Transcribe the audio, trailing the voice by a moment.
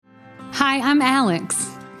Hi, I'm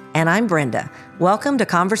Alex. And I'm Brenda. Welcome to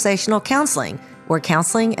Conversational Counseling, where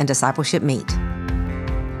counseling and discipleship meet.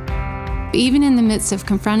 Even in the midst of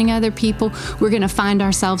confronting other people, we're going to find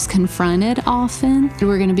ourselves confronted often.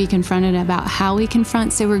 We're going to be confronted about how we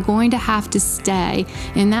confront, so we're going to have to stay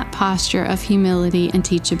in that posture of humility and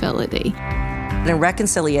teachability. In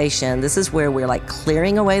reconciliation, this is where we're like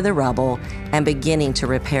clearing away the rubble and beginning to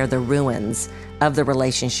repair the ruins of the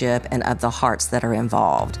relationship and of the hearts that are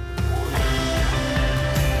involved.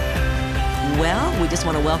 Well, we just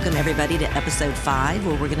want to welcome everybody to episode 5,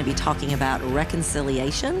 where we're going to be talking about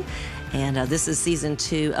reconciliation. And this is season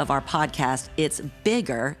 2 of our podcast, It's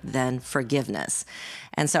Bigger Than Forgiveness.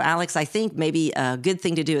 And so, Alex, I think maybe a good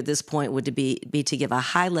thing to do at this point would be to give a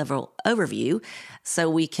high-level overview so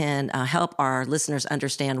we can help our listeners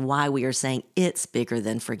understand why we are saying it's bigger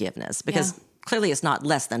than forgiveness, because clearly it's not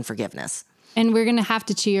less than forgiveness. And we're going to have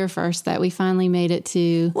to cheer first that we finally made it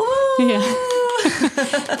to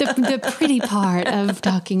the pretty part of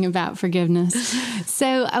talking about forgiveness.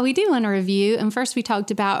 So we do want to review. And first we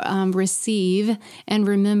talked about receive and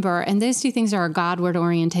remember. And those two things are our Godward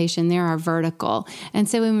orientation. They're our vertical. And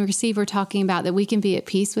so when we receive, we're talking about that we can be at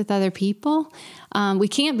peace with other people. We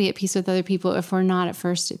can't be at peace with other people if we're not at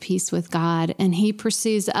first at peace with God. And He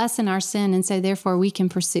pursues us in our sin, and so therefore we can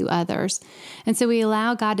pursue others. And so we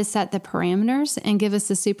allow God to set the parameters and give us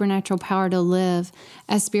the supernatural power to live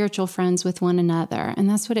as spiritual friends with one another. And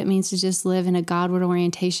that's what it means to just live in a Godward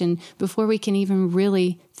orientation before we can even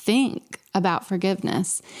really think about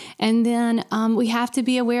forgiveness. And then we have to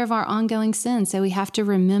be aware of our ongoing sin. So we have to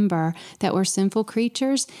remember that we're sinful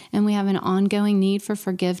creatures and we have an ongoing need for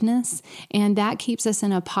forgiveness. And that keeps us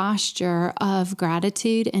in a posture of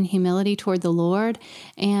gratitude and humility toward the Lord.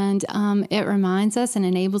 And it reminds us and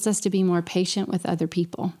enables us to be more patient with other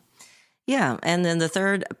people. Yeah. And then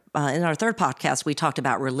in our third podcast, we talked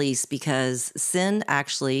about release, because sin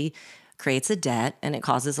actually creates a debt and it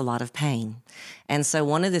causes a lot of pain. And so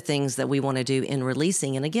one of the things that we want to do in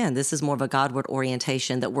releasing, and again, this is more of a Godward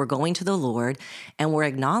orientation, that we're going to the Lord and we're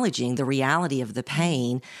acknowledging the reality of the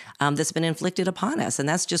pain that's been inflicted upon us. And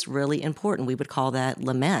that's just really important. We would call that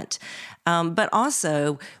lament. But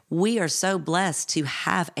also, we are so blessed to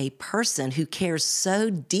have a person who cares so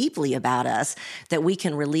deeply about us that we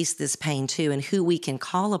can release this pain to, and who we can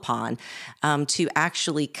call upon to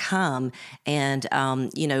actually come and,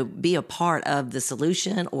 be a part of the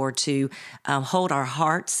solution, or to hold our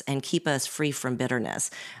hearts and keep us free from bitterness.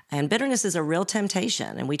 And bitterness is a real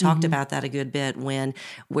temptation. And we talked about that a good bit when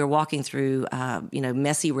we're walking through,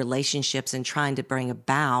 messy relationships and trying to bring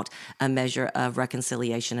about a measure of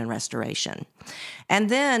reconciliation and restoration. And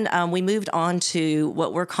then we moved on to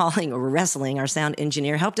what we're calling wrestling. Our sound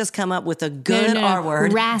engineer helped us come up with a good R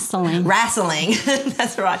word. Wrestling. Wrestling.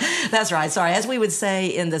 That's right. Sorry. As we would say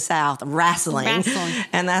in the South, wrestling.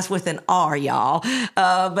 And that's with an R, y'all.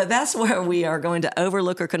 But that's where we are going to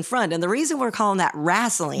overlook or confront. And the reason we're calling that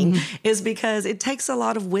wrestling is because it takes a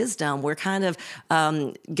lot of wisdom. We're kind of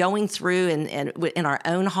going through and in our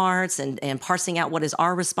own hearts and parsing out what is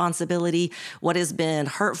our responsibility, what has been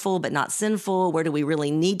hurtful but not sinful, where do we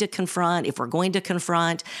really need to confront if we're going to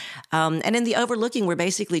confront. And in the overlooking, we're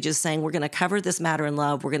basically just saying we're going to cover this matter in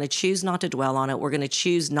love. We're going to choose not to dwell on it. We're going to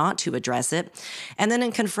choose not to address it. And then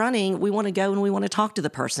in confronting, we want to go and we want to talk to the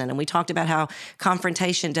person. And we talked about how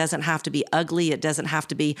confrontation doesn't have to be ugly. It doesn't have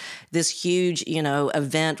to be this huge,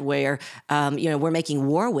 event where, we're making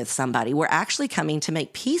war with somebody. We're actually coming to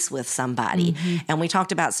make peace with somebody. And we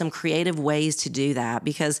talked about some creative ways to do that,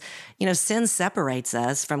 because, sin separates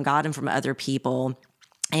us from God and from other people.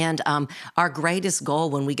 And our greatest goal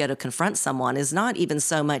when we go to confront someone is not even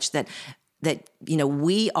so much that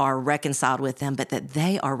we are reconciled with them, but that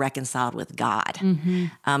they are reconciled with God.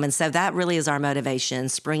 And so that really is our motivation,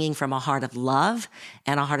 springing from a heart of love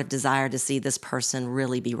and a heart of desire to see this person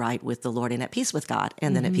really be right with the Lord and at peace with God,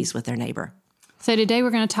 and then at peace with their neighbor. So today we're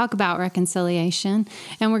going to talk about reconciliation,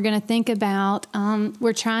 and we're going to think about,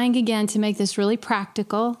 we're trying again to make this really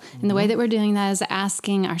practical. And the way that we're doing that is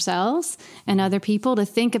asking ourselves and other people to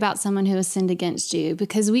think about someone who has sinned against you,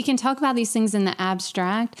 because we can talk about these things in the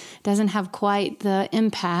abstract. It doesn't have quite the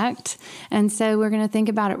impact. And so we're going to think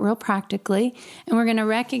about it real practically, and we're going to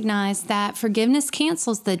recognize that forgiveness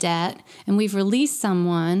cancels the debt, and we've released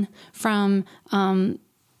someone from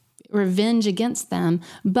revenge against them,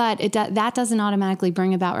 but that doesn't automatically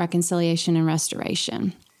bring about reconciliation and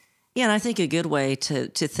restoration. Yeah, and I think a good way to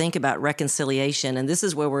think about reconciliation, and this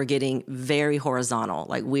is where we're getting very horizontal,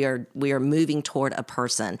 like we are moving toward a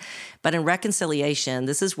person. But in reconciliation,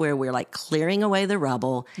 this is where we're like clearing away the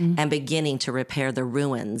rubble and beginning to repair the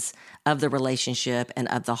ruins of the relationship and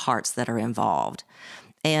of the hearts that are involved.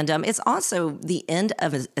 And it's also the end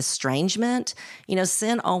of estrangement.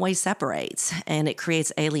 Sin always separates and it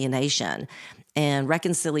creates alienation. And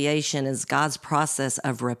reconciliation is God's process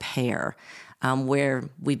of repair, where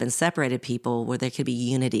we've been separated people, where there could be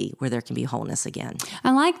unity, where there can be wholeness again.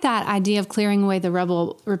 I like that idea of clearing away the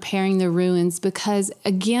rubble, repairing the ruins, because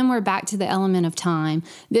again, we're back to the element of time.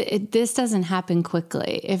 This doesn't happen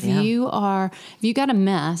quickly. If you got a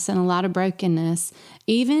mess and a lot of brokenness,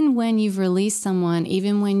 even when you've released someone,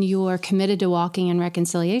 even when you're committed to walking in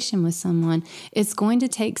reconciliation with someone, it's going to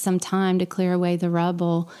take some time to clear away the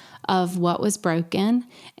rubble of what was broken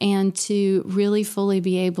and to really fully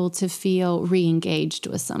be able to feel re-engaged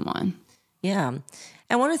with someone. Yeah.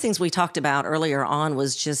 And one of the things we talked about earlier on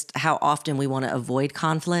was just how often we want to avoid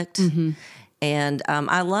conflict. Mm-hmm. And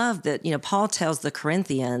I love that, Paul tells the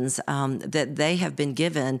Corinthians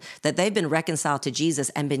that they've been reconciled to Jesus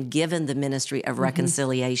and been given the ministry of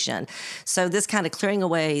reconciliation. So this kind of clearing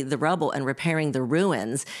away the rubble and repairing the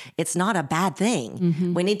ruins, it's not a bad thing.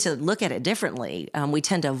 Mm-hmm. We need to look at it differently. We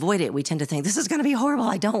tend to avoid it. We tend to think, this is going to be horrible.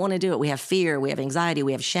 I don't want to do it. We have fear, we have anxiety,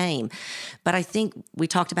 we have shame. But I think we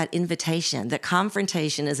talked about invitation, that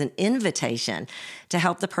confrontation is an invitation to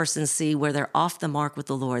help the person see where they're off the mark with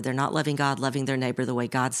the Lord. They're not loving God, loving their neighbor the way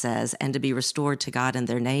God says, and to be restored to God and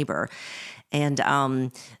their neighbor. And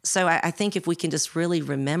so I think if we can just really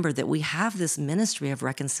remember that we have this ministry of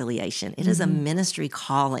reconciliation, it is a ministry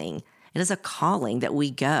calling. It is a calling that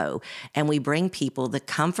we go and we bring people the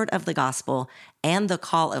comfort of the gospel and the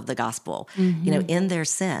call of the gospel, in their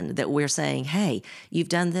sin, that we're saying, hey, you've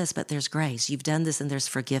done this, but there's grace. You've done this and there's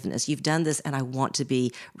forgiveness. You've done this and I want to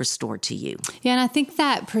be restored to you. Yeah, and I think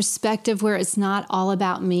that perspective where it's not all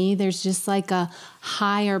about me, there's just like a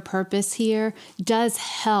higher purpose here, does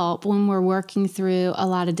help when we're working through a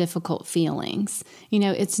lot of difficult feelings.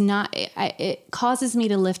 It causes me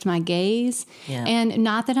to lift my gaze. Yeah. And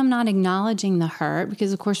not that I'm not acknowledging the hurt,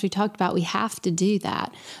 because of course we talked about we have to do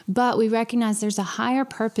that, but we recognize there's a higher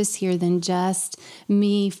purpose here than just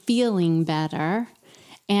me feeling better.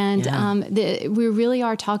 And we really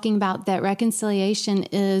are talking about that reconciliation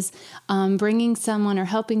is bringing someone or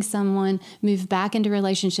helping someone move back into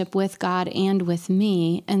relationship with God and with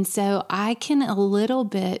me. And so I can a little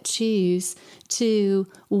bit choose to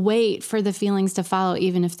wait for the feelings to follow,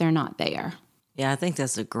 even if they're not there. Yeah, I think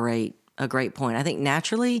that's a great point. I think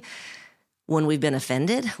naturally when we've been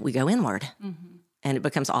offended, we go inward and it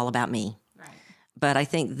becomes all about me. But I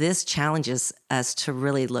think this challenges us to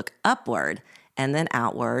really look upward and then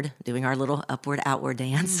outward, doing our little upward-outward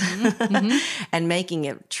dance, and making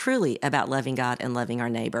it truly about loving God and loving our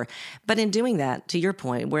neighbor. But in doing that, to your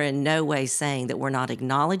point, we're in no way saying that we're not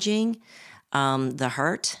acknowledging the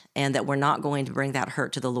hurt and that we're not going to bring that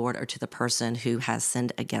hurt to the Lord or to the person who has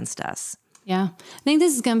sinned against us. Yeah. I think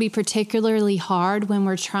this is going to be particularly hard when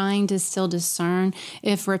we're trying to still discern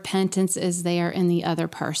if repentance is there in the other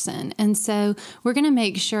person. And so we're going to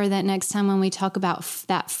make sure that next time when we talk about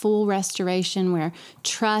that full restoration where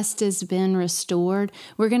trust has been restored,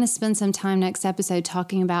 we're going to spend some time next episode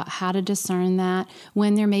talking about how to discern that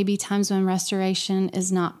when there may be times when restoration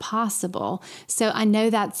is not possible. So I know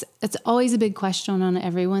it's always a big question on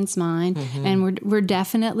everyone's mind, and we're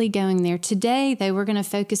definitely going there. Today, though, we're going to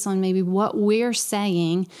focus on maybe what we're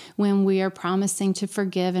saying when we are promising to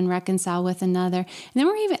forgive and reconcile with another. And then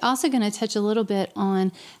we're even also going to touch a little bit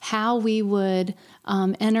on how we would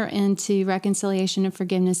enter into reconciliation and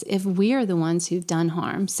forgiveness if we are the ones who've done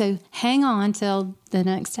harm. So hang on till the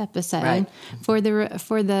next episode for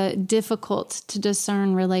the difficult to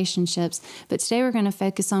discern relationships. But today we're going to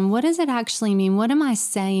focus on what does it actually mean? What am I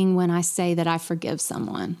saying when I say that I forgive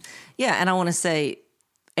someone? Yeah, and I want to say,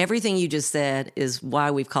 everything you just said is why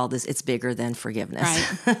we've called this It's Bigger Than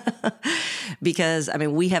Forgiveness. Right. Because,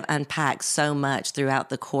 we have unpacked so much throughout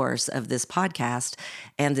the course of this podcast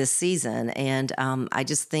and this season. And I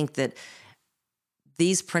just think that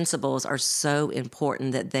these principles are so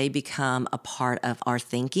important that they become a part of our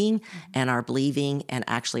thinking and our believing and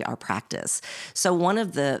actually our practice. So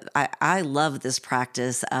I love this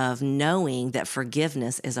practice of knowing that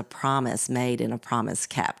forgiveness is a promise made and a promise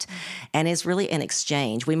kept. And it's really an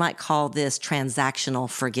exchange. We might call this transactional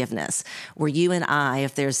forgiveness, where you and I,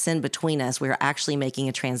 if there's sin between us, we're actually making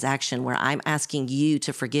a transaction where I'm asking you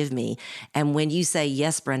to forgive me. And when you say,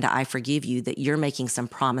 yes, Brenda, I forgive you, that you're making some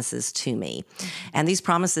promises to me. And these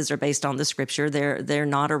promises are based on the scripture. They're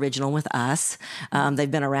not original with us. They've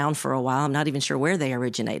been around for a while. I'm not even sure where they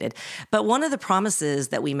originated. But one of the promises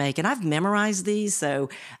that we make, and I've memorized these, so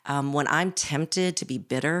when I'm tempted to be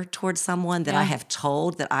bitter towards someone that I have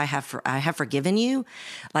told that I have forgiven you,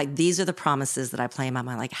 like these are the promises that I play in my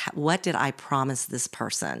mind. Like, what did I promise this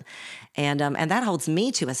person? And that holds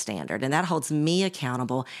me to a standard, and that holds me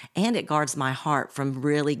accountable, and it guards my heart from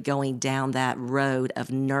really going down that road of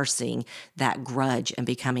nursing that grudge and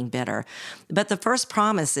becoming bitter. But the first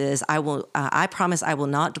promise is, I promise I will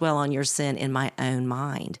not dwell on your sin in my own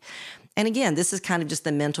mind. And again, this is kind of just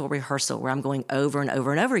the mental rehearsal where I'm going over and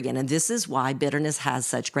over and over again. And this is why bitterness has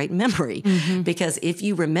such great memory. Because if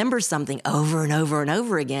you remember something over and over and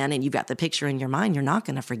over again, and you've got the picture in your mind, you're not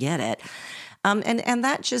going to forget it. And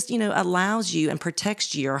that just, allows you and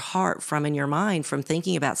protects your heart from, in your mind, from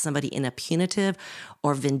thinking about somebody in a punitive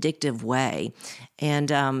or vindictive way.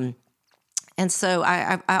 And so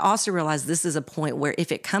I also realize this is a point where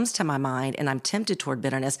if it comes to my mind and I'm tempted toward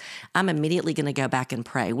bitterness, I'm immediately going to go back and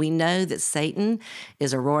pray. We know that Satan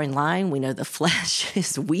is a roaring lion. We know the flesh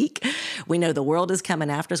is weak. We know the world is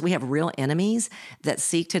coming after us. We have real enemies that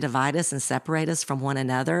seek to divide us and separate us from one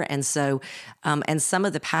another. And so, and some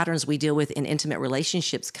of the patterns we deal with in intimate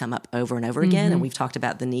relationships come up over and over again. And we've talked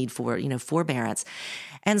about the need for, forbearance.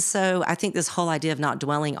 And so I think this whole idea of not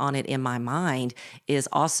dwelling on it in my mind is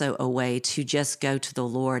also a way to just go to the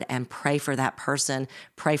Lord and pray for that person,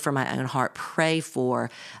 pray for my own heart, pray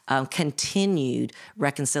for continued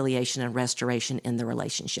reconciliation and restoration in the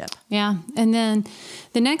relationship. Yeah. And then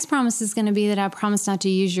the next promise is going to be that I promise not to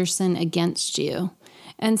use your sin against you.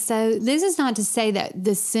 And so this is not to say that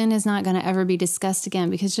the sin is not going to ever be discussed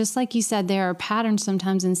again, because just like you said, there are patterns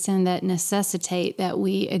sometimes in sin that necessitate that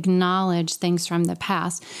we acknowledge things from the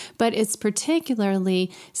past. But it's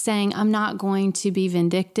particularly saying, I'm not going to be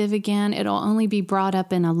vindictive again. It'll only be brought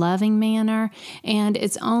up in a loving manner, and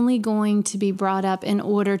it's only going to be brought up in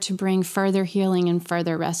order to bring further healing and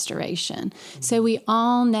further restoration. So we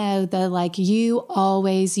all know the you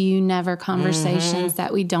always, you never conversations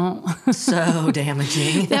that we don't. So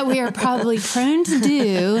damaging. That we are probably prone to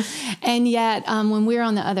do. And yet, when we're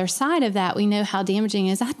on the other side of that, we know how damaging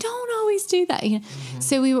it is. I don't always do that.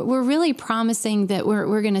 So we're really promising that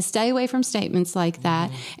we're going to stay away from statements like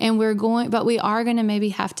that. And but we are going to maybe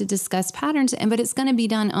have to discuss patterns, but it's going to be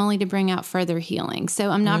done only to bring out further healing. So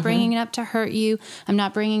I'm not bringing it up to hurt you. I'm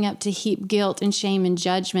not bringing up to heap guilt and shame and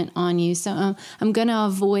judgment on you. So I'm going to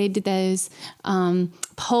avoid those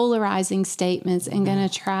polarizing statements and going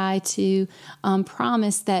to try to promise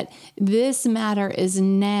that this matter is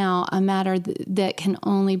now a matter that can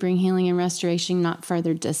only bring healing and restoration, not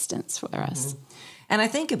further distance for us. And I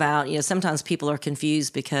think about, sometimes people are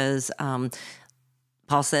confused because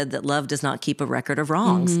Paul said that love does not keep a record of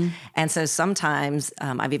wrongs. And so sometimes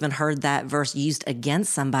I've even heard that verse used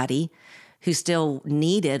against somebody who still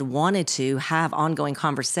wanted to have ongoing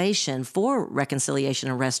conversation for reconciliation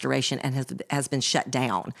and restoration and has been shut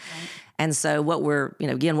down. Right. And so what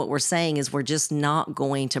we're saying is we're just not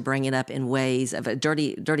going to bring it up in ways of a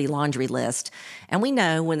dirty laundry list. And we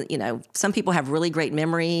know when, some people have really great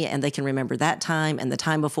memory and they can remember that time and the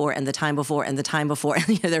time before and the time before and the time before.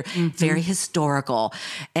 And they're very historical.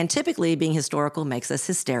 And typically being historical makes us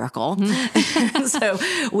hysterical. So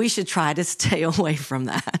we should try to stay away from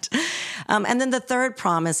that. And then the third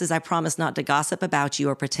promise is I promise not to gossip about you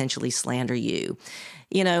or potentially slander you.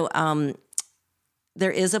 There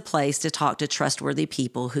is a place to talk to trustworthy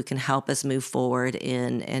people who can help us move forward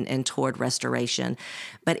in toward restoration.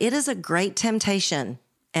 But it is a great temptation.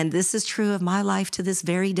 And this is true of my life to this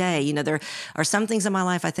very day. There are some things in my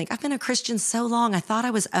life I think, I've been a Christian so long, I thought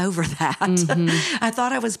I was over that. I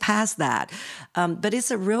thought I was past that. But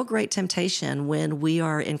it's a real great temptation when we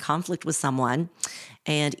are in conflict with someone.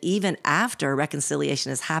 And even after reconciliation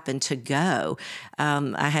has happened to go,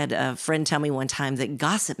 I had a friend tell me one time that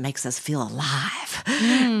gossip makes us feel alive.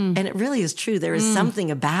 And it really is true. There is something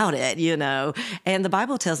about it, And the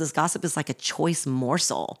Bible tells us gossip is like a choice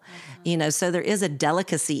morsel, so there is a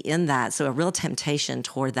delicacy in that. So a real temptation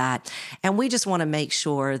toward that. And we just want to make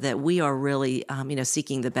sure that we are really,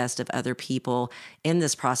 seeking the best of other people in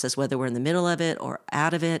this process, whether we're in the middle of it or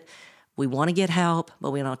out of it. We want to get help,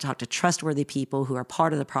 but we want to talk to trustworthy people who are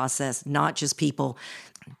part of the process, not just people.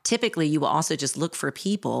 Typically, you will also just look for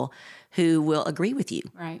people who will agree with you.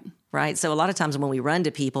 Right. So a lot of times when we run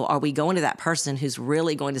to people, are we going to that person who's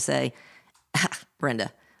really going to say,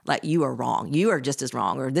 Brenda, like you are wrong. You are just as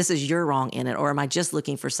wrong, or this is your wrong in it. Or am I just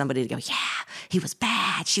looking for somebody to go, yeah, he was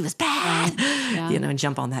bad, she was bad, and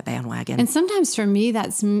jump on that bandwagon. And sometimes for me,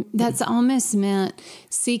 that's almost meant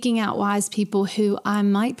seeking out wise people who I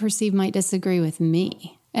might perceive might disagree with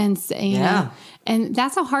me. And, you know, and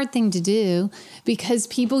that's a hard thing to do because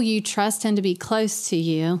people you trust tend to be close to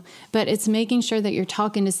you, but it's making sure that you're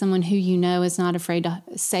talking to someone who you know is not afraid to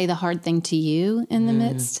say the hard thing to you in the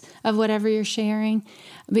midst of whatever you're sharing.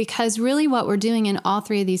 Because really what we're doing in all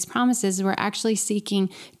three of these promises is we're actually seeking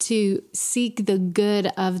to seek the good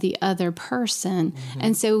of the other person.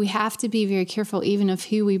 And so we have to be very careful even of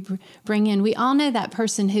who we bring in. We all know that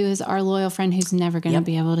person who is our loyal friend who's never going to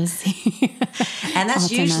be able to see. And that's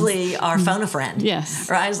usually our phone a friend. Yes.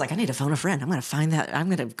 Right? I was like, I need to phone a friend. I'm going to find that. I'm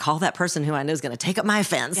going to call that person who I know is going to take up my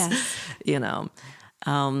offense. Yes. You know.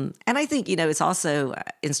 And I think, you know, it's also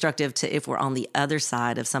instructive to, if we're on the other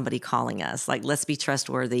side of somebody calling us, like, let's be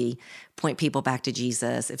trustworthy, point people back to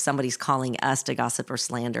Jesus. If somebody's calling us to gossip or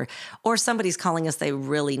slander, or somebody's calling us, they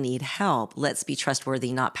really need help, let's be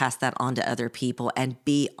trustworthy, not pass that on to other people, and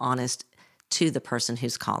be honest to the person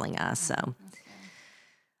who's calling us. So,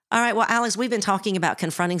 all right. Well, Alex, we've been talking about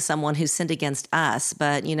confronting someone who sinned against us,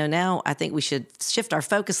 but, you know, now I think we should shift our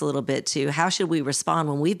focus a little bit to how should we respond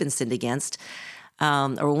when we've been sinned against,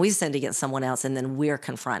 or when we sinned against someone else and then we're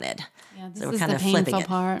confronted. Yeah, this so we're is kind the of flipping painful it.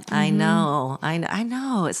 part. I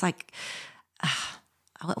know. It's like,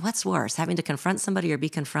 what's worse, having to confront somebody or be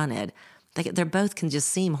confronted? They're both can just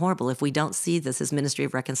seem horrible if we don't see this as ministry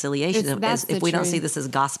of reconciliation, if we don't see this as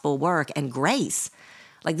gospel work and grace.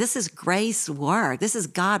 Like, this is grace work. This is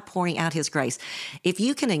God pouring out his grace. If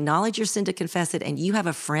you can acknowledge your sin to confess it, and you have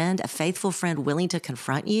a friend, a faithful friend willing to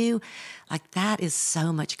confront you, like, that is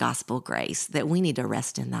so much gospel grace that we need to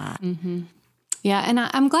rest in that. Yeah, and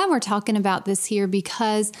I'm glad we're talking about this here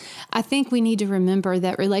because I think we need to remember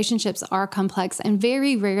that relationships are complex, and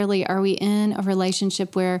very rarely are we in a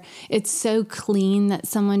relationship where it's so clean that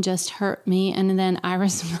someone just hurt me and then I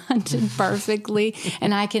responded perfectly,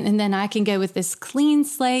 and then I can go with this clean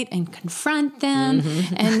slate and confront them,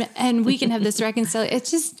 and we can have this reconciliation. It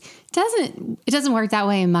just doesn't work that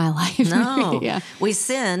way in my life. No, Yeah. We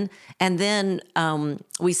sin, and then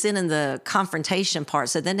we sin in the confrontation part.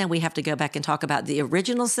 So then we have to go back and talk about the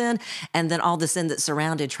original sin, and then all the sin that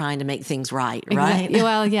surrounded trying to make things right. Right? Exactly.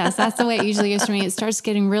 Well, yes, that's the way it usually goes for me. It starts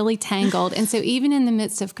getting really tangled, and so even in the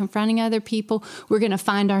midst of confronting other people, we're going to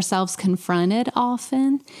find ourselves confronted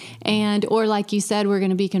often, or like you said, we're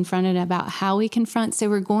going to be confronted about how we confront. So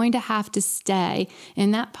we're going to have to stay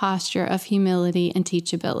in that posture of humility and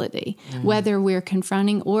teachability. Whether we're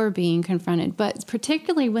confronting or being confronted. But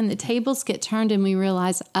particularly when the tables get turned and we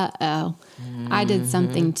realize, I did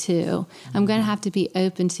something too. I'm going to have to be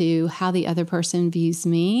open to how the other person views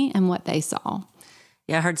me and what they saw.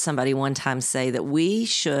 Yeah, I heard somebody one time say that we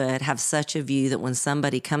should have such a view that when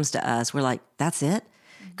somebody comes to us, we're like, that's it?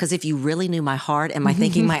 Because if you really knew my heart and my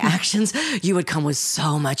thinking, my actions, you would come with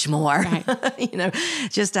so much more, right.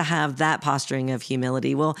 Just to have that posturing of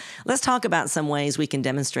humility. Well, let's talk about some ways we can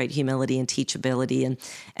demonstrate humility and teachability.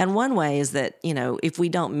 And one way is that, if we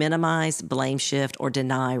don't minimize, blame shift, or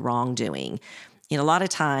deny wrongdoing. A lot of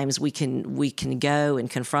times we can go and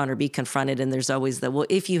confront or be confronted, and there's always well,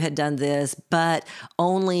 if you had done this, but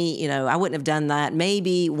only, I wouldn't have done that.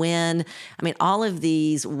 Maybe when, all of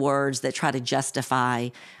these words that try to justify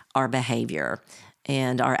our behavior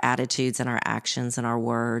and our attitudes and our actions and our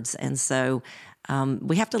words. And so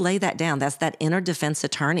we have to lay that down. That's that inner defense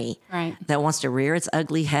attorney that wants to rear its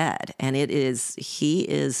ugly head. And he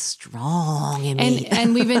is strong in me.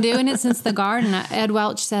 And we've been doing it since the garden. Ed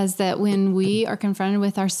Welch says that when we are confronted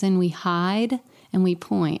with our sin, we hide and we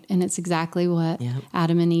point. And it's exactly what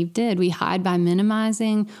Adam and Eve did. We hide by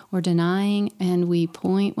minimizing or denying, and we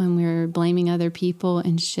point when we're blaming other people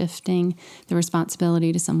and shifting the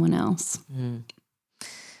responsibility to someone else.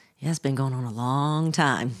 Yeah, it's been going on a long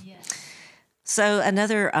time. Yes. So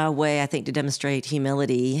another way I think to demonstrate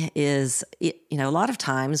humility is, a lot of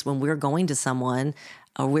times when we're going to someone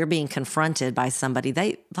or we're being confronted by somebody,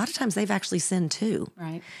 a lot of times they've actually sinned too.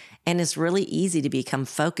 Right. And it's really easy to become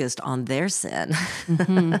focused on their sin.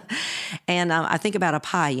 And I think about a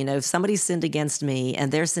pie. If somebody sinned against me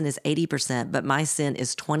and their sin is 80%, but my sin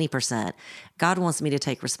is 20%, God wants me to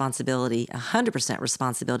take responsibility, 100%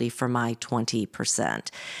 responsibility for my 20%.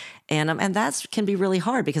 And that can be really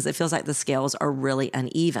hard because it feels like the scales are really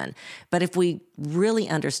uneven. But if we really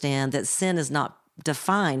understand that sin is not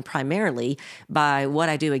defined primarily by what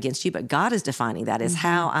I do against you, but God is defining that as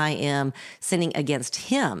how I am sinning against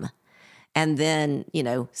him. and then,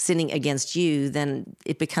 sinning against you, then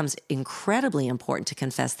it becomes incredibly important to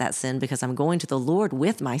confess that sin, because I'm going to the Lord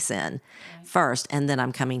with my sin first, and then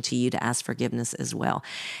I'm coming to you to ask forgiveness as well.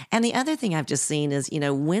 And the other thing I've just seen is,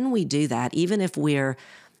 when we do that, even if we're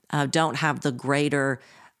don't have the greater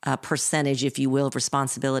percentage, if you will, of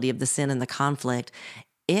responsibility of the sin and the conflict,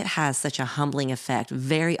 it has such a humbling effect.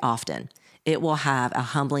 Very often, it will have a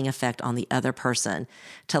humbling effect on the other person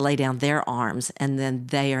to lay down their arms, and then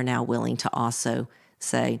they are now willing to also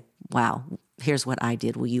say, wow, here's what I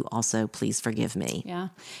did. Will you also please forgive me? Yeah.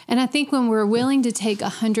 And I think when we're willing to take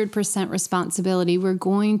 100% responsibility, we're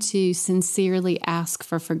going to sincerely ask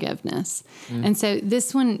for forgiveness. And so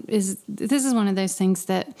this is one of those things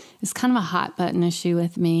that is kind of a hot button issue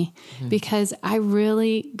with me, because I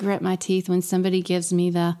really grit my teeth when somebody gives me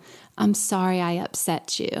the "I'm sorry I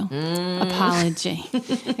upset you" apology.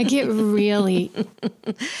 I get really...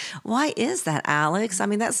 Why is that, Alex? I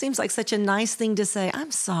mean, that seems like such a nice thing to say.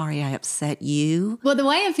 I'm sorry I upset you. Well, the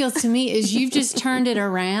way it feels to me is you've just turned it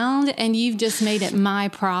around and you've just made it my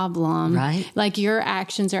problem. Right. Like your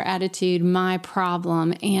actions or attitude, my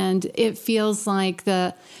problem. And it feels like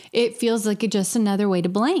it's just another way to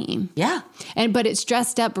blame. Yeah. But it's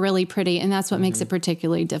dressed up really pretty, and that's what makes it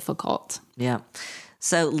particularly difficult. Yeah.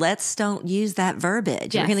 So let's don't use that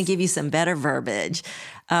verbiage. Yes. We're going to give you some better verbiage.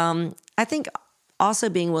 I think also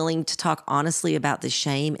being willing to talk honestly about the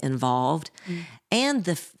shame involved, and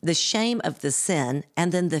the shame of the sin,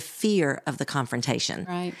 and then the fear of the confrontation.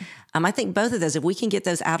 Right. I think both of those, if we can get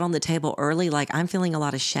those out on the table early, like I'm feeling a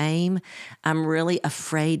lot of shame, I'm really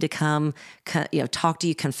afraid to come, talk to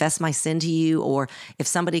you, confess my sin to you, or if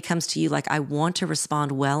somebody comes to you, like I want to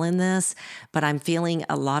respond well in this, but I'm feeling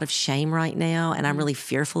a lot of shame right now, and I'm really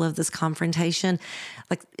fearful of this confrontation.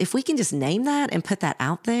 Like if we can just name that and put that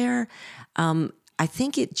out there, I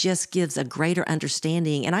think it just gives a greater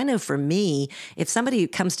understanding. And I know for me, if somebody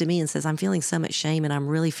comes to me and says, I'm feeling so much shame and I'm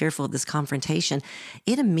really fearful of this confrontation,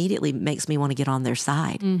 it immediately makes me want to get on their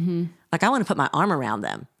side. Mm-hmm. Like I want to put my arm around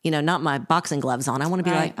them, not my boxing gloves on. I want to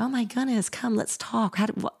be like, oh my goodness, come, let's talk.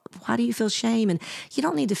 Why do you feel shame? And you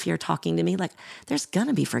don't need to fear talking to me. Like there's going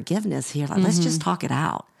to be forgiveness here. Like let's just talk it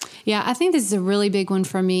out. Yeah, I think this is a really big one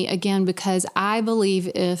for me, again, because I believe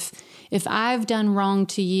if I've done wrong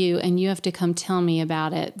to you and you have to come tell me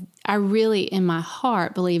about it, I really, in my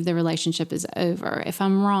heart, believe the relationship is over. If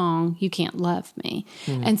I'm wrong, you can't love me.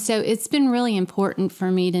 Mm-hmm. And so it's been really important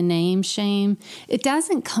for me to name shame. It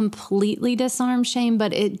doesn't completely disarm shame,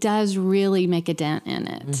 but it does really make a dent in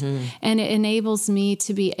it. Mm-hmm. And it enables me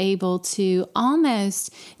to be able to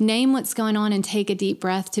almost name what's going on and take a deep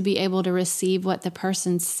breath to be able to receive what the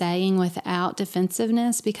person's saying without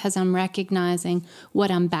defensiveness, because I'm recognizing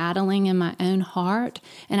what I'm battling in my own heart,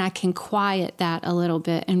 and I can quiet that a little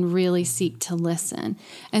bit and really seek to listen.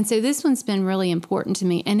 And so this one's been really important to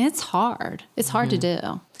me, and it's hard. It's hard to do.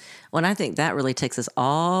 Well, and I think that really takes us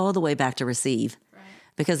all the way back to receive. Right.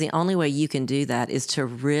 Because the only way you can do that is to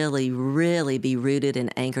really, really be rooted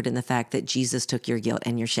and anchored in the fact that Jesus took your guilt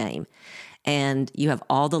and your shame. And you have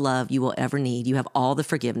all the love you will ever need. You have all the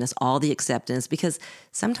forgiveness, all the acceptance, because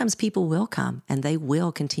sometimes people will come and they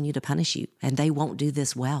will continue to punish you, and they won't do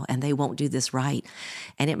this well, and they won't do this right.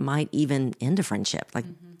 And it might even end a friendship. Like,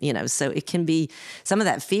 so it can be, some of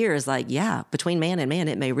that fear is like, yeah, between man and man,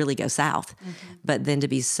 it may really go south. Mm-hmm. But then to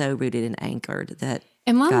be so rooted and anchored that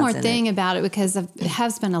And one more thing about it, because I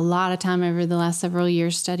have spent a lot of time over the last several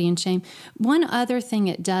years studying shame. One other thing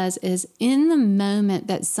it does is in the moment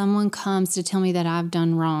that someone comes to tell me that I've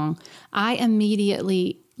done wrong, I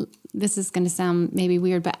immediately, this is going to sound maybe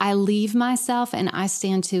weird, but I leave myself and I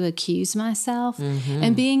stand to accuse myself. Mm-hmm.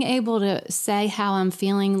 And being able to say how I'm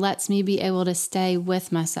feeling lets me be able to stay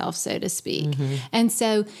with myself, so to speak. Mm-hmm. And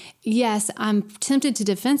so, yes, I'm tempted to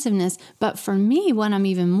defensiveness, but for me, what I'm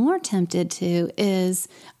even more tempted to is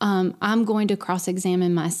I'm going to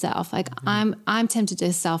cross-examine myself. Like I'm tempted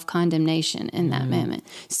to self-condemnation in that moment.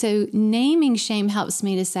 So naming shame helps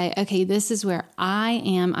me to say, okay, this is where I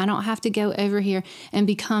am. I don't have to go over here and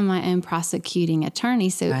become my own prosecuting attorney.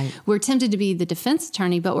 So we're tempted to be the defense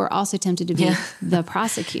attorney, but we're also tempted to be the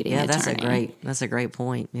prosecuting attorney. That's a great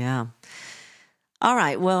point. Yeah. All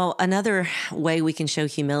right. Well, another way we can show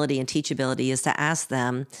humility and teachability is to ask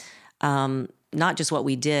them, not just what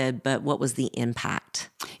we did, but what was the impact?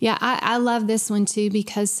 Yeah, I love this one too,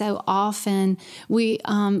 because so often we,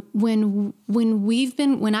 when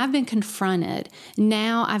I've been confronted,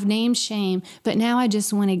 now I've named shame, but now I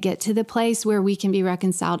just want to get to the place where we can be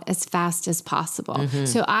reconciled as fast as possible. Mm-hmm.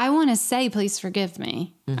 So I want to say, please forgive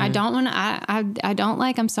me. I don't want to, I don't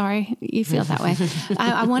like, I'm sorry you feel that way.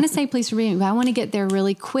 I want to say, please forgive me, but I want to get there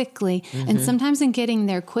really quickly. And sometimes in getting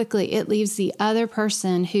there quickly, it leaves the other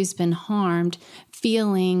person who's been harmed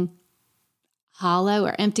feeling hollow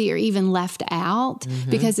or empty or even left out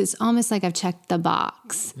because it's almost like I've checked the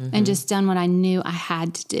box and just done what I knew I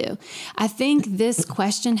had to do. I think this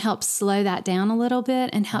question helps slow that down a little bit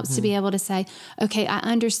and helps to be able to say, okay, I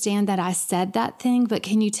understand that I said that thing, but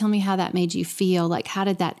can you tell me how that made you feel? Like, how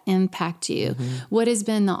did that impact you? What has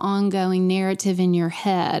been the ongoing narrative in your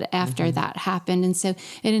head after that happened? And so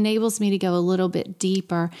it enables me to go a little bit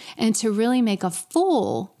deeper and to really make a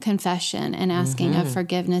full confession and asking of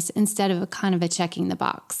forgiveness instead of a kind of a checking the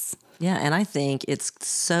box. Yeah, and I think it's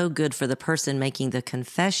so good for the person making the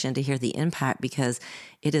confession to hear the impact because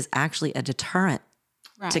it is actually a deterrent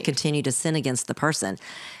to continue to sin against the person.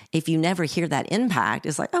 If you never hear that impact,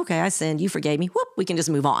 it's like, okay, I sinned, you forgave me, whoop, we can just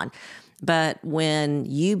move on. But when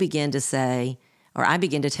you begin to say, or I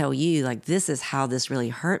begin to tell you, like, this is how this really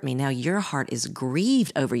hurt me, now your heart is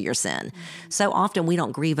grieved over your sin. So often we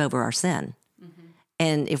don't grieve over our sin.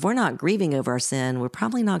 And if we're not grieving over our sin, we're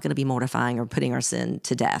probably not going to be mortifying or putting our sin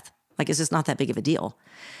to death. Like, it's just not that big of a deal.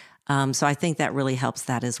 So I think that really helps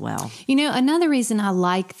that as well. You know, another reason I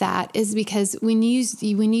like that is because when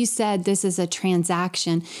you said this is a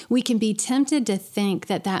transaction, we can be tempted to think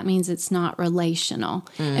that that means it's not relational.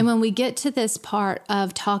 And when we get to this part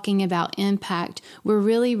of talking about impact, we're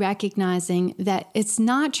really recognizing that it's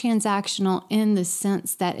not transactional in the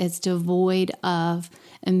sense that it's devoid of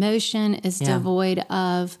emotion, it's devoid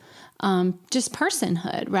of just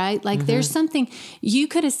personhood, right? Like there's something, you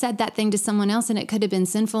could have said that thing to someone else and it could have been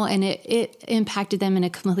sinful and it impacted them in a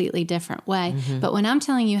completely different way. But when I'm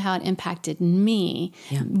telling you how it impacted me,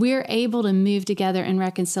 we're able to move together in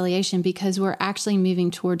reconciliation because we're actually moving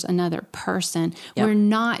towards another person. We're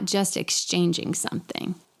not just exchanging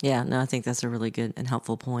something. Yeah, no, I think that's a really good and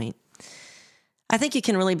helpful point. I think it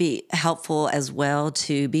can really be helpful as well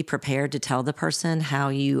to be prepared to tell the person how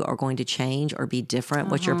you are going to change or be different,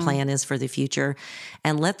 what your plan is for the future,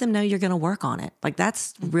 and let them know you're going to work on it. Like,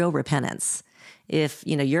 that's real repentance. If,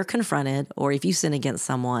 you're confronted or if you sin against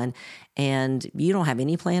someone and you don't have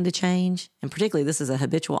any plan to change, and particularly this is a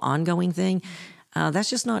habitual ongoing thing, that's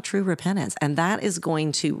just not true repentance. And that is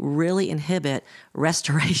going to really inhibit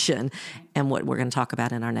restoration and what we're going to talk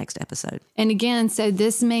about in our next episode. And again, so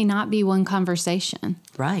this may not be one conversation.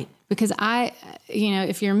 Right. Because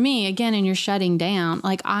if you're me, again, and you're shutting down,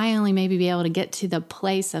 like I only maybe be able to get to the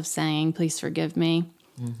place of saying, please forgive me.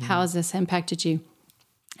 How has this impacted you?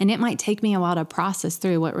 And it might take me a while to process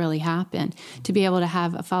through what really happened to be able to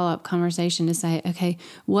have a follow-up conversation to say, okay,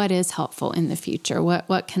 what is helpful in the future?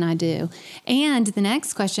 What can I do? And the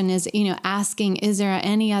next question is, asking, is there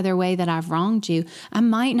any other way that I've wronged you? I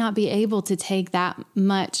might not be able to take that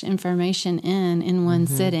much information in one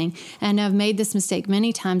sitting. And I've made this mistake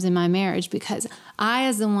many times in my marriage because I,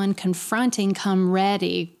 as the one confronting, come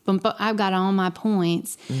ready. I've got all my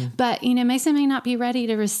points. But, Mason may not be ready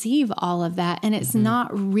to receive all of that. And it's not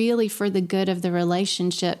really for the good of the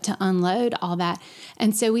relationship to unload all that.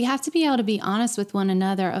 And so we have to be able to be honest with one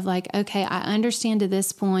another of like, okay, I understand to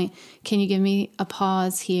this point. Can you give me a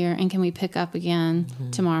pause here? And can we pick up again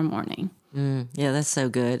tomorrow morning? Yeah, that's so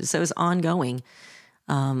good. So it's ongoing,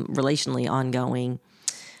 relationally ongoing.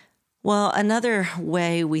 Well, another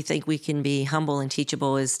way we think we can be humble and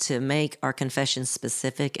teachable is to make our confessions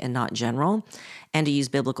specific and not general, and to use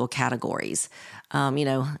biblical categories.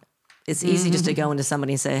 It's easy just to go into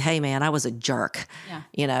somebody and say, hey, man, I was a jerk.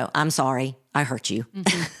 Yeah. I'm sorry. I hurt you.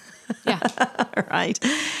 Yeah. Right.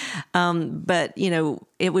 But,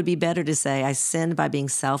 it would be better to say, I sinned by being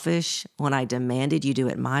selfish when I demanded you do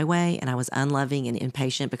it my way, and I was unloving and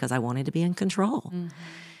impatient because I wanted to be in control.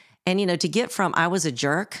 And, to get from I was a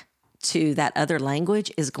jerk to that other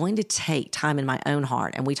language is going to take time in my own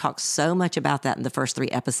heart. And we talked so much about that in the first 3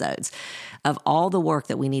 episodes of all the work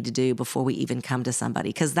that we need to do before we even come to somebody,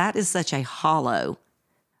 because that is such a hollow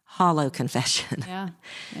confession. Yeah.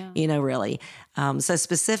 Really. So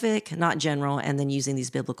specific, not general, and then using these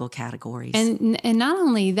biblical categories. And not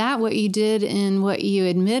only that, what you did and what you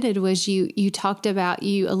admitted was you talked about,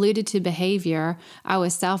 you alluded to behavior. I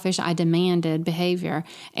was selfish. I demanded behavior.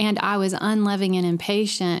 And I was unloving and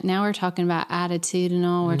impatient. Now we're talking about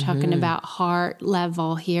attitudinal. We're talking about heart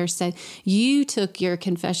level here. So you took your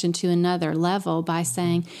confession to another level by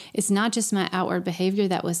saying, it's not just my outward behavior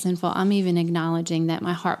that was sinful. I'm even acknowledging that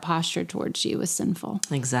my heart posture towards you was sinful.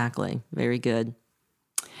 Exactly. Very good.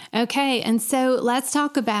 Okay, and so let's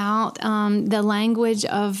talk about the language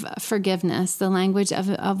of forgiveness, the language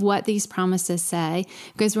of what these promises say,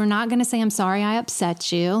 because we're not going to say, I'm sorry I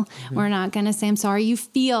upset you. We're not going to say, I'm sorry you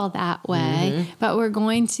feel that way, but we're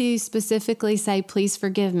going to specifically say, please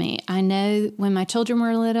forgive me. I know when my children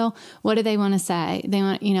were little, what do they want to say? They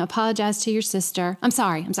want, apologize to your sister. I'm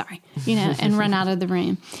sorry, and run out of the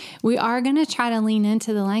room. We are going to try to lean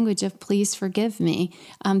into the language of please forgive me.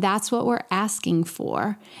 That's what we're asking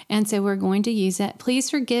for. And so we're going to use it. Please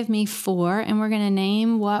forgive me for, and we're going to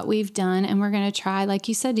name what we've done. And we're going to try, like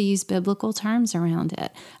you said, to use biblical terms around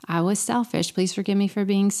it. I was selfish. Please forgive me for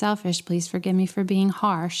being selfish. Please forgive me for being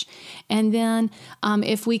harsh. And then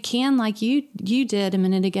if we can, like you did a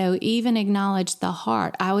minute ago, even acknowledge the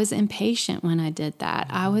heart. I was impatient when I did that.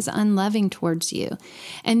 I was unloving towards you.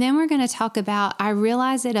 And then we're going to talk about, I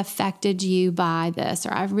realize it affected you by this,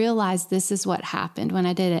 or I realized this is what happened when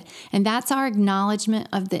I did it. And that's our acknowledgement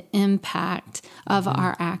of the impact of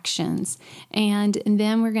our actions. And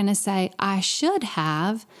then we're going to say, I should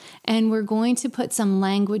have, and we're going to put some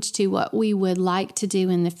language to what we would like to do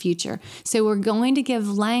in the future. So we're going to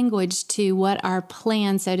give language to what our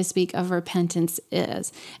plan, so to speak, of repentance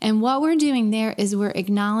is. And what we're doing there is we're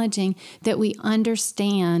acknowledging that we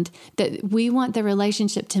understand that we want the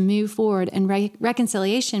relationship to move forward, and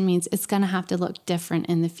reconciliation means it's going to have to look different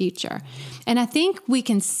in the future. And I think we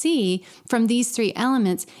can see from these three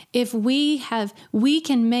elements, if we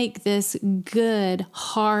can make this good,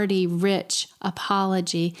 hearty, rich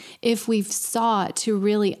apology if we've sought to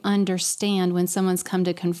really understand when someone's come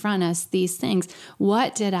to confront us these things.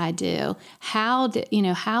 What did I do? How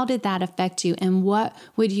did that affect you? And what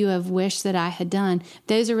would you have wished that I had done?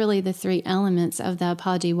 Those are really the three elements of the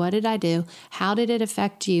apology. What did I do? How did it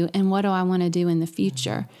affect you? And what do I want to do in the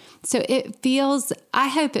future? So I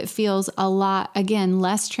hope it feels a lot, again,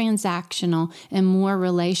 less transactional and more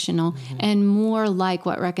relational and more like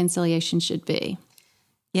what reconciliation should be.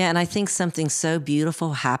 Yeah, and I think something so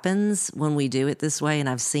beautiful happens when we do it this way, and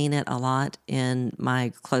I've seen it a lot in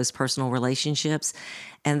my close personal relationships,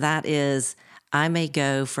 and that is I may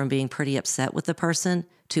go from being pretty upset with the person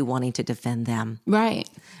to wanting to defend them. Right.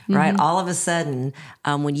 Right. All of a sudden,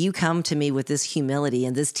 when you come to me with this humility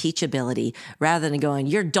and this teachability, rather than going,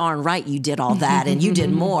 you're darn right you did all that and you did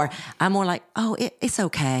more, I'm more like, oh, it's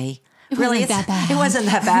okay. It wasn't that bad. It wasn't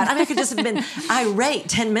that bad. I mean, I could just have been irate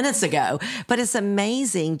 10 minutes ago. But it's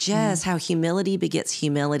amazing just how humility begets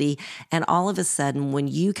humility. And all of a sudden, when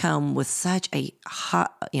you come with such a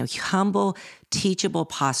humble, teachable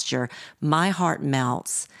posture, my heart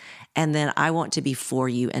melts. And then I want to be for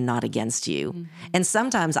you and not against you. And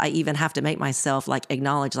sometimes I even have to make myself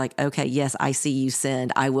acknowledge okay, yes, I see you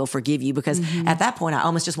sinned. I will forgive you, because at that point I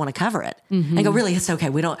almost just want to cover it and go, really, it's okay.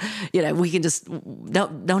 We don't, we can just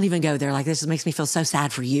don't even go there. This just makes me feel so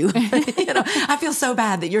sad for you. I feel so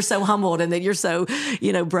bad that you're so humbled and that you're so,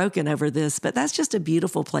 broken over this, but that's just a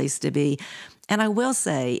beautiful place to be. And I will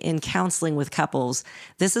say, in counseling with couples,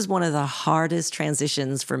 this is one of the hardest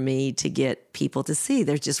transitions for me to get people to see.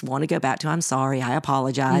 They just want to go back to, I'm sorry, I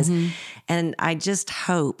apologize. And I just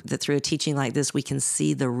hope that through a teaching like this, we can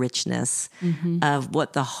see the richness of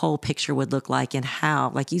what the whole picture would look like, and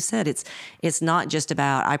how, like you said, it's not just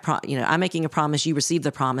about, I'm making a promise, you receive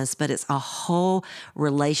the promise, but it's a whole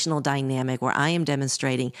relational dynamic where I am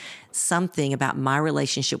demonstrating something about my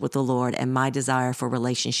relationship with the Lord and my desire for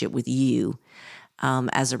relationship with you.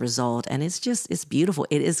 As a result. And it's beautiful.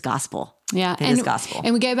 It is gospel. Yeah. It is gospel.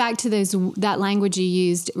 And we go back to that language you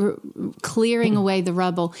used, clearing away the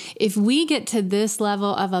rubble. If we get to this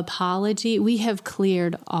level of apology, we have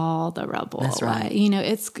cleared all the rubble. That's right.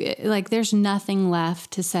 It's there's nothing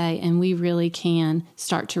left to say, and we really can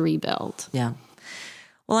start to rebuild. Yeah.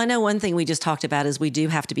 Well, I know one thing we just talked about is we do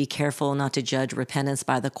have to be careful not to judge repentance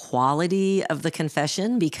by the quality of the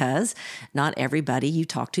confession, because not everybody you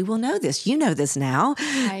talk to will know this. You know this now,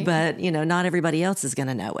 right. But not everybody else is going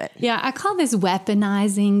to know it. Yeah, I call this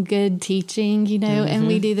weaponizing good teaching, and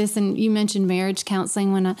we do this. And you mentioned marriage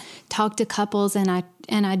counseling. When I talk to couples and I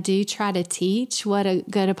do try to teach what a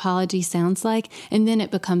good apology sounds like, and then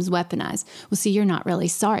it becomes weaponized. Well, see, you're not really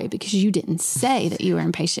sorry because you didn't say that you were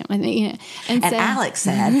impatient with me. And so, Alex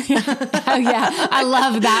said. Oh, yeah. I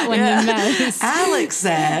love that one the most. Alex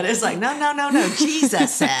said. It's no.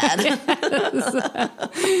 Jesus said.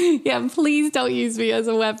 Yes. Yeah, please don't use me as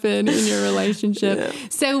a weapon in your relationship. Yeah.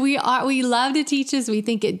 So we love to teach this. We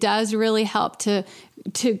think it does really help to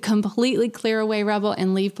to completely clear away rubble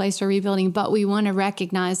and leave place for rebuilding, but we want to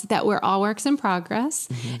recognize that we're all works in progress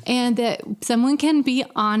and that someone can be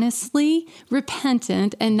honestly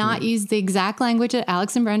repentant and not use the exact language that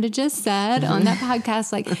Alex and Brenda just said on that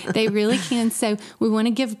podcast. Like they really can. So we want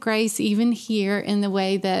to give grace even here in the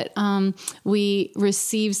way that we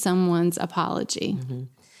receive someone's apology.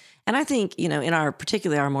 And I think, in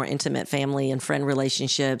particularly our more intimate family and friend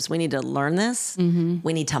relationships, we need to learn this.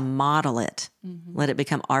 We need to model it, let it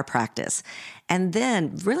become our practice. And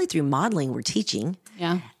then really through modeling, we're teaching.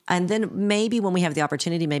 Yeah. And then maybe when we have the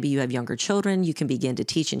opportunity, maybe you have younger children, you can begin to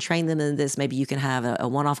teach and train them in this. Maybe you can have a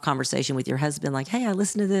one-off conversation with your husband, like, hey, I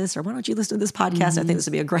listened to this, or why don't you listen to this podcast? I think this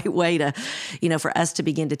would be a great way to, for us to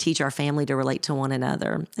begin to teach our family to relate to one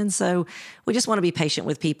another. And so we just want to be patient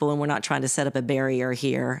with people, and we're not trying to set up a barrier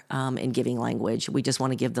here in giving language. We just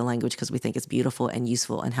want to give the language because we think it's beautiful and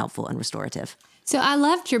useful and helpful and restorative. So I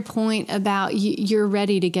loved your point about you're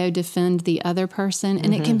ready to go defend the other person.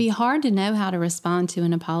 And it can be hard to know how to respond to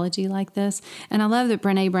an apology like this. And I love that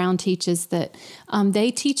Brene Brown teaches that they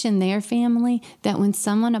teach in their family that when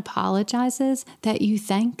someone apologizes, that you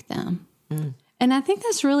thank them. And I think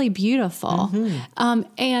that's really beautiful.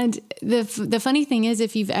 And the funny thing is,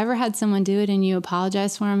 if you've ever had someone do it and you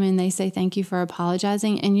apologize for them and they say, thank you for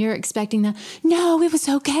apologizing, and you're expecting them, no, it was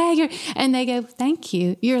okay. And they go, thank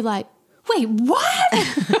you. You're like, wait, what?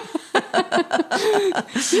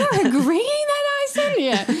 You're agreeing that I said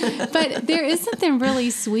it. But there is something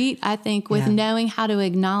really sweet, I think, with knowing how to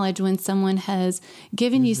acknowledge when someone has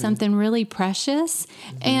given you something really precious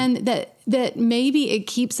and that maybe it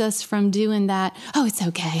keeps us from doing that. Oh, it's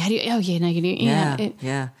okay.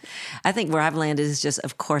 Yeah. I think where I've landed is just,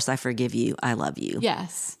 of course, I forgive you. I love you.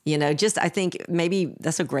 Yes. I think maybe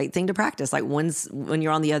that's a great thing to practice. Like when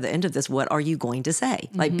you're on the other end of this, what are you going to say?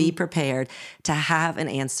 Like be prepared to have an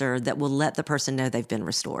answer that will let the person know they've been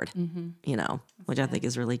restored, which I think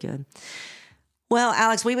is really good. Well,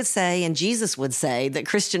 Alex, we would say, and Jesus would say, that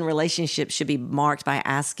Christian relationships should be marked by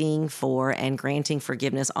asking for and granting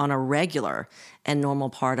forgiveness on a regular and normal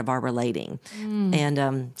part of our relating.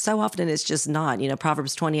 And so often it's just not.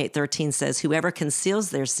 Proverbs 28:13 says, whoever conceals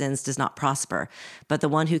their sins does not prosper, but the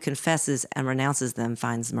one who confesses and renounces them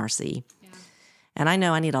finds mercy. Yeah. And I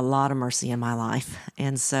know I need a lot of mercy in my life.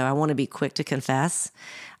 And so I want to be quick to confess.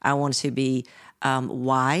 I want to be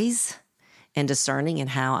wise and discerning in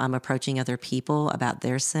how I'm approaching other people about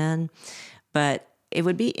their sin. But it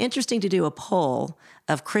would be interesting to do a poll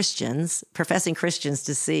of Christians, professing Christians,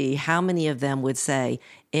 to see how many of them would say,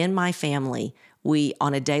 in my family, we,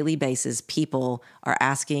 on a daily basis, people are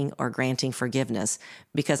asking or granting forgiveness.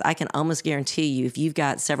 Because I can almost guarantee you, if you've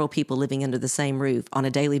got several people living under the same roof on a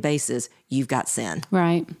daily basis, you've got sin.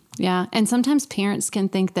 Right. Yeah. And sometimes parents can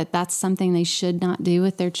think that that's something they should not do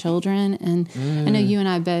with their children. And I know you and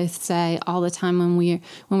I both say all the time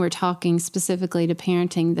when we're talking specifically to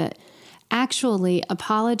parenting that actually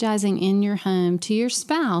apologizing in your home to your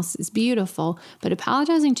spouse is beautiful, but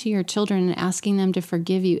apologizing to your children and asking them to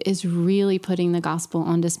forgive you is really putting the gospel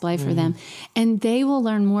on display for them. And they will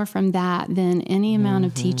learn more from that than any amount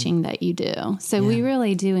of teaching that you do. So we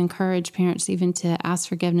really do encourage parents even to ask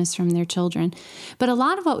forgiveness from their children. But a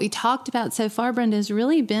lot of what we talked about so far, Brenda, has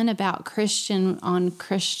really been about Christian on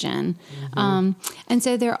Christian. And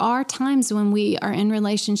so there are times when we are in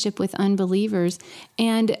relationship with unbelievers.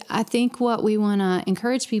 And I think what we want to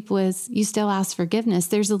encourage people is you still ask forgiveness.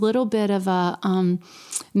 There's a little bit of a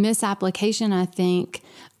misapplication, I think,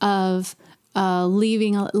 of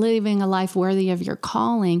living a life worthy of your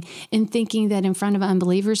calling and thinking that in front of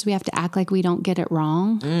unbelievers, we have to act like we don't get it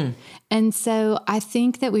wrong. And so I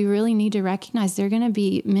think that we really need to recognize there are going to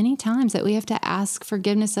be many times that we have to ask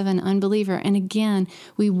forgiveness of an unbeliever. And again,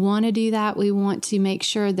 we want to do that. We want to make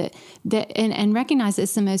sure that and recognize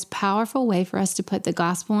it's the most powerful way for us to put the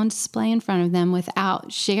gospel on display in front of them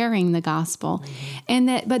without sharing the gospel.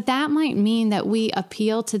 But that might mean that we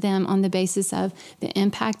appeal to them on the basis of the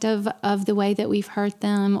impact of the way that we've hurt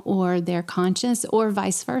them or their conscience, or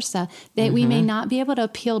vice versa. That we may not be able to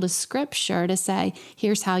appeal to Scripture to say,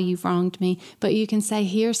 here's how you've wronged me, but you can say,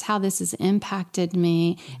 here's how this has impacted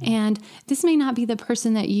me. And this may not be the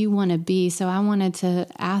person that you want to be. So I wanted to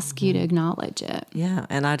ask you to acknowledge it. Yeah.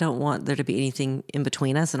 And I don't want there to be anything in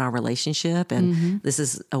between us in our relationship. And this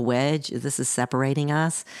is a wedge. This is separating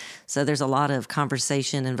us. So there's a lot of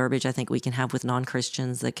conversation and verbiage I think we can have with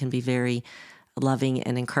non-Christians that can be very loving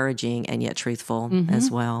and encouraging and yet truthful as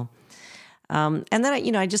well. And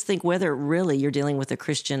then, I just think whether really you're dealing with a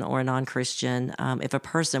Christian or a non-Christian, if a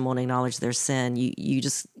person won't acknowledge their sin,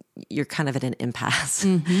 you're kind of at an impasse.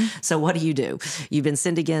 Mm-hmm. So what do? You've been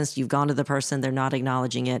sinned against. You've gone to the person. They're not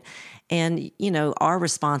acknowledging it. And, our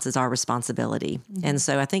response is our responsibility. Mm-hmm. And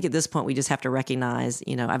so I think at this point, we just have to recognize,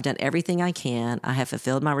 I've done everything I can. I have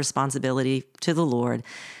fulfilled my responsibility to the Lord.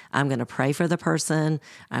 I'm going to pray for the person.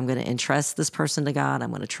 I'm going to entrust this person to God. I'm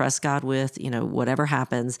going to trust God with, whatever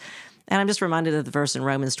happens. And I'm just reminded of the verse in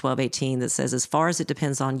Romans 12:18 that says, as far as it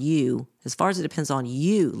depends on you,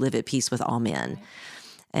 live at peace with all men. Right.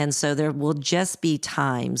 And so there will just be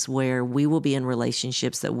times where we will be in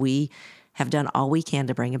relationships that we have done all we can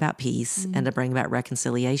to bring about peace and to bring about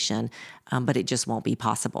reconciliation, but it just won't be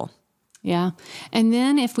possible. Yeah. And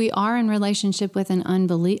then if we are in relationship with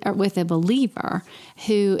with a believer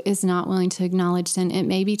who is not willing to acknowledge sin, it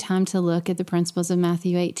may be time to look at the principles of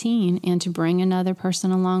Matthew 18 and to bring another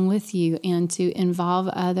person along with you and to involve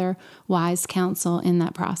other wise counsel in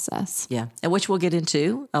that process. Yeah. And which we'll get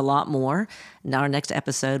into a lot more in our next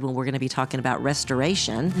episode when we're going to be talking about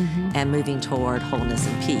restoration and moving toward wholeness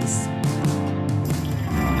and peace.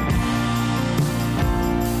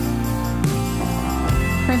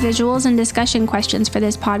 For visuals and discussion questions for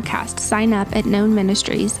this podcast, sign up at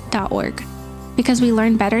knownministries.org. Because we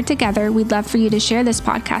learn better together, we'd love for you to share this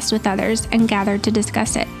podcast with others and gather to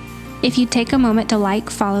discuss it. If you take a moment to like,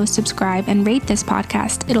 follow, subscribe, and rate this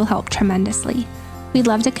podcast, it'll help tremendously. We'd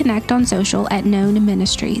love to connect on social at Known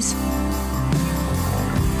Ministries.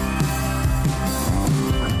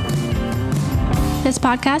 This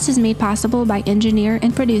podcast is made possible by engineer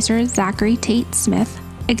and producer Zachary Tate Smith,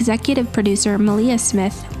 executive producer Malia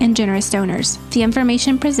Smith, and generous donors. The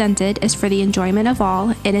information presented is for the enjoyment of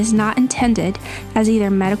all. It is not intended as either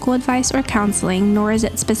medical advice or counseling, nor is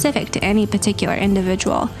it specific to any particular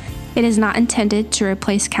individual. It is not intended to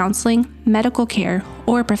replace counseling, medical care,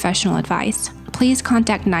 or professional advice. Please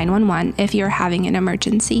contact 911 if you're having an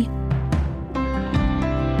emergency.